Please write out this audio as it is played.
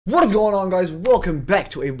What is going on, guys? Welcome back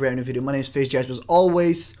to a brand new video. My name is FaZeFitness as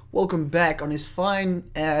always. Welcome back on this fine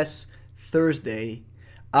ass Thursday.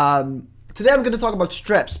 Today I'm going to talk about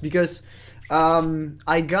straps because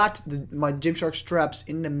I got my Gymshark straps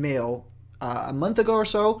in the mail a month ago or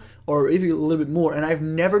so, or even a little bit more, and I've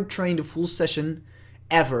never trained a full session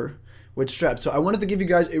ever with straps. So I wanted to give you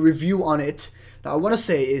guys a review on it. Now I want to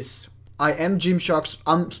say is I am Gymshark.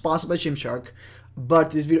 I'm sponsored by Gymshark. But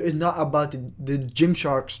this video is not about the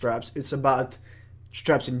Gymshark straps. It's about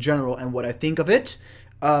straps in general and what I think of it.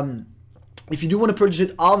 If you do want to purchase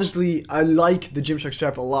it, obviously I like the Gymshark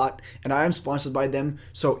strap a lot, and I am sponsored by them.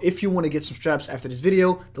 So if you want to get some straps after this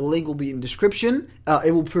video, the link will be in the description.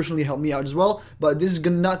 It will personally help me out as well. But this is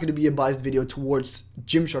not going to be a biased video towards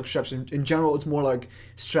Gymshark straps in general. It's more like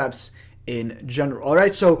straps in general.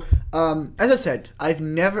 Alright, so as I said, I've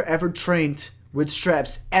never ever trained with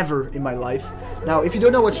straps ever in my life. Now, if you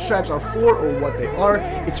don't know what straps are for or what they are,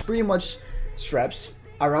 it's pretty much straps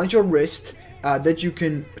around your wrist that you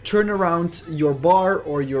can turn around your bar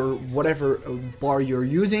or your whatever bar you're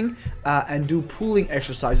using and do pulling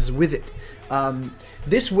exercises with it.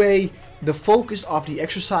 This way, the focus of the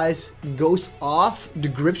exercise goes off the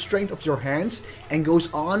grip strength of your hands and goes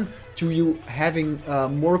on to you having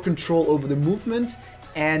more control over the movement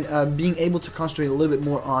and being able to concentrate a little bit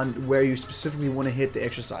more on where you specifically want to hit the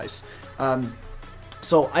exercise.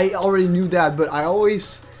 So I already knew that, but I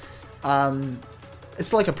always,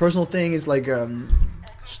 it's like a personal thing, it's like a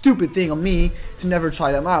stupid thing on me to never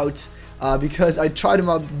try them out, because I tried them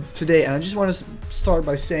out today, and I just want to start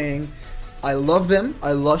by saying I love them.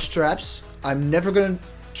 I love straps. I'm never going to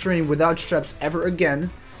train without straps ever again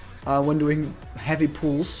when doing heavy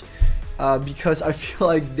pulls, because I feel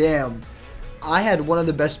like, damn, I had one of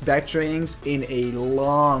the best back trainings in a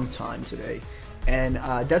long time today, and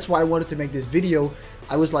that's why I wanted to make this video.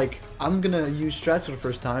 I was like, I'm gonna use straps for the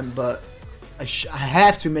first time, but I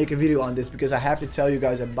have to make a video on this because I have to tell you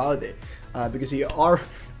guys about it, because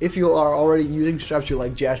if you are already using straps, you're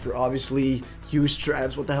like, Jasper, obviously use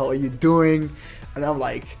straps, what the hell are you doing? And I'm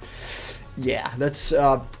like, yeah, that's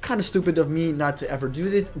kind of stupid of me not to ever do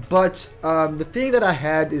this. But the thing that I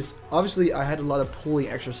had is, obviously I had a lot of pulling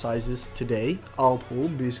exercises today, all pull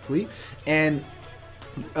basically, and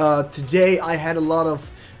today I had a lot of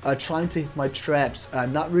trying to hit my traps,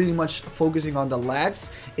 not really much focusing on the lats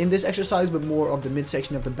in this exercise, but more of the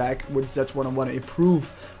midsection of the back, which that's what I want to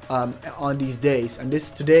improve on these days. And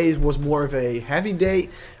today was more of a heavy day,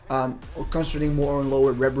 concentrating more on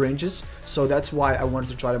lower rep ranges, so that's why I wanted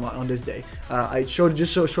to try them out on this day. I showed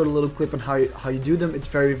a little clip on how you do them. It's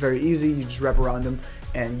very easy. You just wrap around them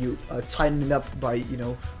and you tighten it up by, you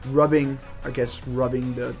know, rubbing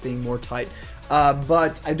the thing more tight.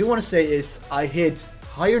 But I do want to say is I hit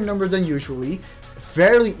higher numbers than usually,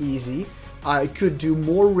 fairly easy. I could do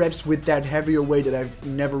more reps with that heavier weight that I've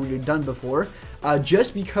never really done before,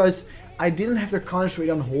 just because I didn't have to concentrate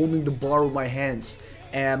on holding the bar with my hands,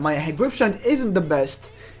 and my grip strength isn't the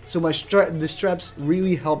best, so the straps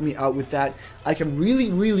really help me out with that. I can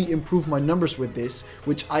really improve my numbers with this,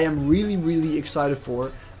 which I am really excited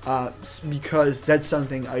for, because that's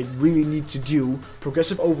something I really need to do.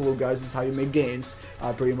 Progressive overload, guys, is how you make gains,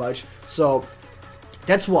 pretty much. So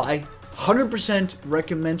that's why 100%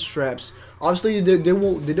 recommend straps. Obviously they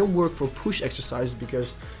don't work for push exercises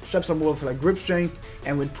because straps are more for like grip strength,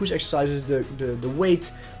 and with push exercises the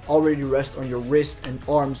weight already rests on your wrist and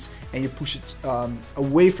arms, and you push it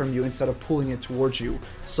away from you instead of pulling it towards you.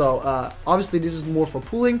 So obviously this is more for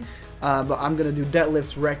pulling, but I'm gonna do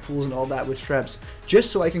deadlifts, rack pulls and all that with straps, just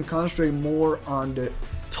so I can concentrate more on the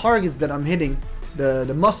targets that I'm hitting,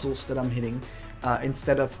 the muscles that I'm hitting,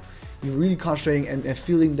 instead of you really concentrating and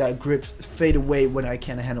feeling that grip fade away when I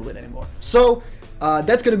can't handle it anymore. So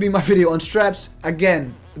that's gonna be my video on straps.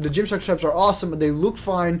 Again, the Gymshark straps are awesome, they look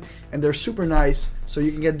fine and they're super nice, so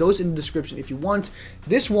you can get those in the description if you want.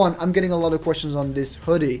 This one, I'm getting a lot of questions on this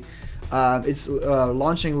hoodie. It's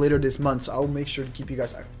launching later this month, so I'll make sure to keep you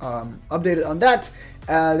guys updated on that.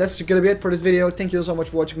 That's gonna be it for this video. Thank you so much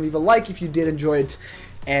for watching. Leave a like if you did enjoy it,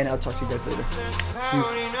 and I'll talk to you guys later.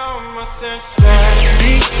 Deuces.